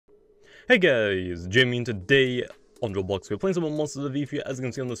Hey guys, Jamiy, and today on Roblox we're playing some more Monsters of Etheria, as you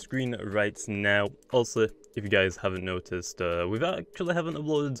can see on the screen right now. Also, if you guys haven't noticed, we've actually haven't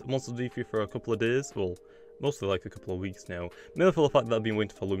uploaded Monsters of Etheria for a couple of days, well, mostly like a couple of weeks now. Mainly for the fact that I've been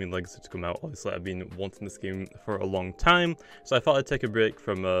waiting for Lumion Legacy to come out. Obviously, I've been wanting this game for a long time, so I thought I'd take a break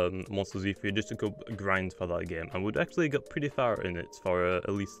from Monsters of Etheria just to go grind for that game. And we'd actually got pretty far in it for at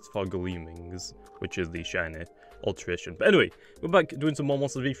least for Gleamings, which is the shiny alteration. But anyway, we're back doing some more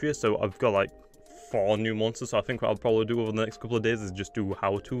Monsters of Etheria, so I've got like 4 new monsters, so I think what I'll probably do over the next couple of days is just do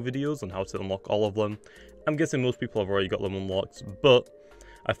how-to videos on how to unlock all of them. I'm guessing most people have already got them unlocked, but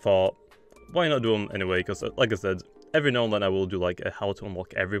I thought, why not do them anyway, because like I said, every now and then I will do like a how to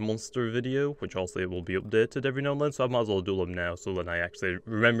unlock every monster video, which also will be updated every now and then, so I might as well do them now, so then I actually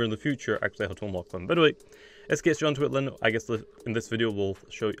remember in the future actually how to unlock them. But anyway, let's get straight onto it then. I guess in this video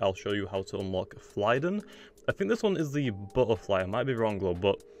I'll show you how to unlock FLYDEN. I think this one is the butterfly, I might be wrong though,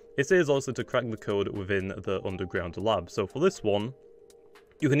 but it says also to crack the code within the underground lab. So for this one,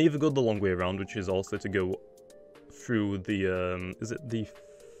 you can either go the long way around, which is also to go through the, is it the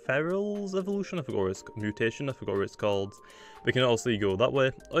Feral's evolution? I forgot what it's mutation, I forgot what it's called. We can also go that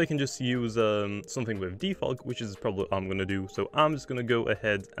way, or you can just use something with defog, which is probably what I'm going to do. So I'm just going to go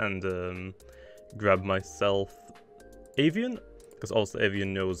ahead and grab myself Avian, because also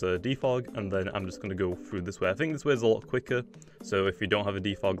Avian knows defog, and then I'm just going to go through this way. I think this way is a lot quicker, so if you don't have a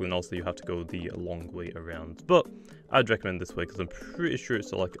defog, then also you have to go the long way around. But I'd recommend this way, because I'm pretty sure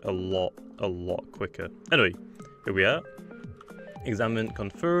it's like a lot quicker. Anyway, here we are. Examine,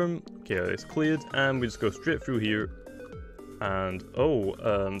 confirm. Okay, it's cleared, and we just go straight through here. And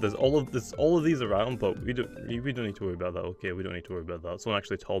there's all of these around, but we don't need to worry about that. Okay, we don't need to worry about that. Someone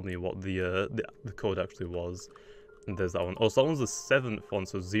actually told me what the code actually was. And there's that one. Oh, so that one's the 7th one,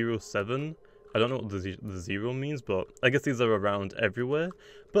 so 07. I don't know what the 0 means, but I guess these are around everywhere.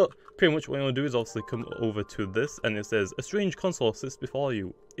 But pretty much what you want to do is obviously come over to this, and it says, a strange console sits before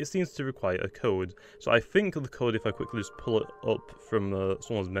you. It seems to require a code. So I think the code, if I quickly just pull it up from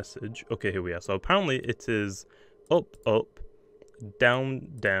someone's message. Okay, here we are. So apparently it is up, up, down,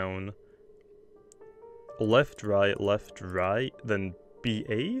 down, left, right, then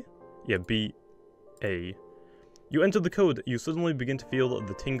BA? Yeah, BA. You enter the code, you suddenly begin to feel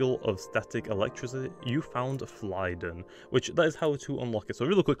the tingle of static electricity. You found FLYDEN, which that is how to unlock it. So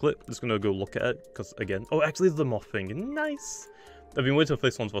really quickly, I'm just going to go look at it, because again, oh, actually it's the moth thing, nice! I've been waiting for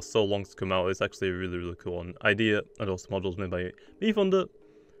this one for so long to come out. It's actually a really cool one. Idea and also models made by MeFunder,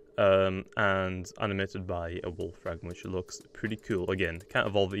 and animated by a Wolfrag, which looks pretty cool. Again, can't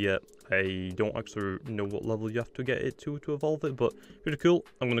evolve it yet. I don't actually know what level you have to get it to evolve it, but pretty cool.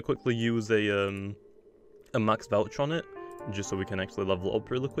 I'm going to quickly use a max voucher on it, just so we can actually level it up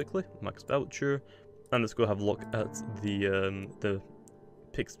really quickly. Max voucher, and let's go have a look at the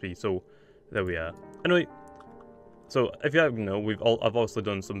pick speed. So there we are. Anyway, so if you haven't know, I've also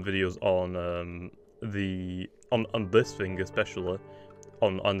done some videos on on this thing especially,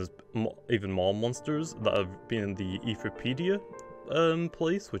 on even more monsters that have been in the Etheria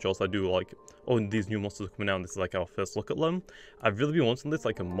place, which also I do like. Oh, and these new monsters are coming out, and this is like our first look at them. I've really been wanting this,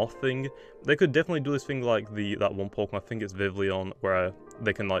 like a moth thing. They could definitely do this thing like that one Pokemon, I think it's Vivillon, where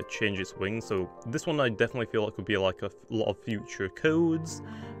they can like change its wings. So this one I definitely feel like could be like a lot of future codes,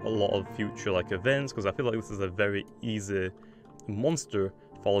 a lot of future like events, because I feel like this is a very easy monster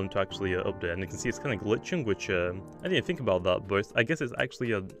for them to actually update. And you can see it's kind of glitching, which I didn't think about that, but I guess it's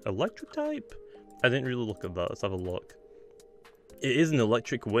actually an electric type. I didn't really look at that. Let's have a look. It is an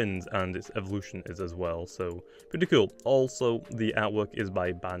electric wind, and its evolution is as well, so pretty cool. Also, the artwork is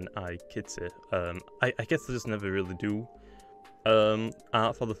by Ban I Kitty. I guess they just never really do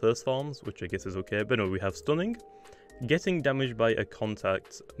art for the first forms, which I guess is okay. But no, we have Stunning. Getting damaged by a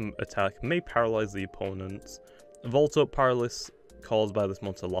contact attack may paralyze the opponent. Volto, paralysis caused by this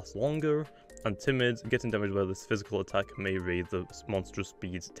monster lasts longer. And Timid, getting damaged by this physical attack may raise the monster's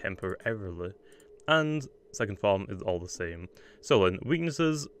speed temporarily. And second form is all the same. So then,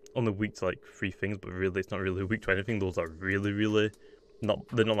 weaknesses, only weak to like 3 things, but really it's not really weak to anything. Those are really not,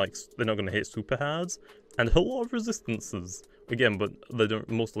 they're not going to hit super hard. And a lot of resistances, again, but they don't,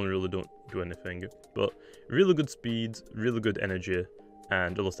 most of them really don't do anything. But really good speed, really good energy,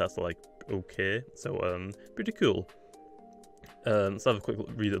 and other stats are like okay. So pretty cool. Let's have a quick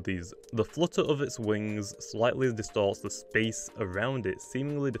read of these. The flutter of its wings slightly distorts the space around it,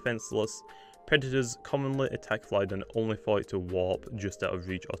 seemingly defenseless. Predators commonly attack FLYDEN only for it to warp just out of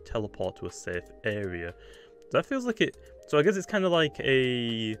reach or teleport to a safe area. That feels like it. So I guess it's kind of like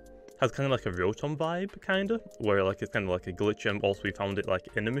has kind of like a Rotom vibe, kind of, where like it's kind of like a glitch, and also we found it like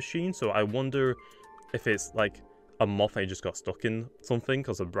in a machine. So I wonder if it's like a moth and he just got stuck in something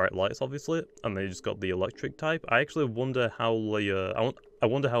because of bright lights, obviously, and then he just got the electric type. I actually wonder how I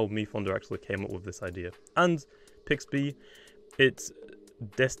wonder how Me Thunder actually came up with this idea. And Pixby, it's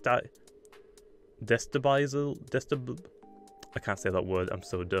I can't say that word, I'm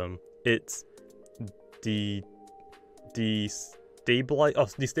so dumb. It's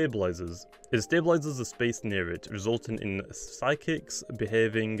destabilizes. It stabilizes the space near it, resulting in psychics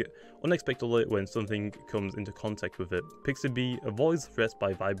behaving unexpectedly when something comes into contact with it. Pixie avoids threats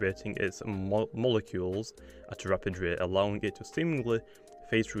by vibrating its molecules at a rapid rate, allowing it to seemingly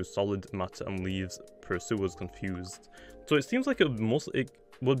phase through solid matter and leaves pursuers confused. So it seems like it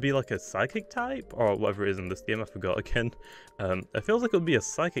would be like a psychic type, or whatever it is in this game, I forgot again. It feels like it would be a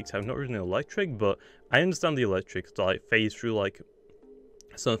psychic type, not really electric, but I understand the electric to like phase through like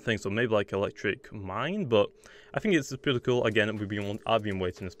something, so maybe like electric mine, but I think it's pretty cool. Again, I've been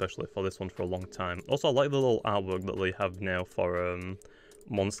waiting especially for this one for a long time. Also, I like the little artwork that they have now for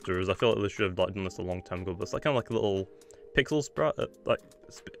monsters. I feel like they should have like done this a long time ago, but it's like kind of like a little pixel sprite,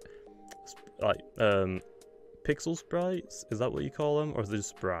 pixel sprites, is that what you call them, or is it just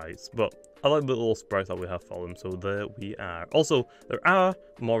sprites? But I like the little sprites that we have for them, so there we are. Also, there are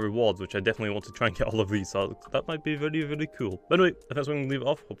more rewards, which I definitely want to try and get all of these, so that might be really, really cool. But anyway, that's where I'm going to leave it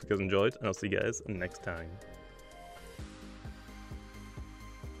off. Hope you guys enjoyed, and I'll see you guys next time.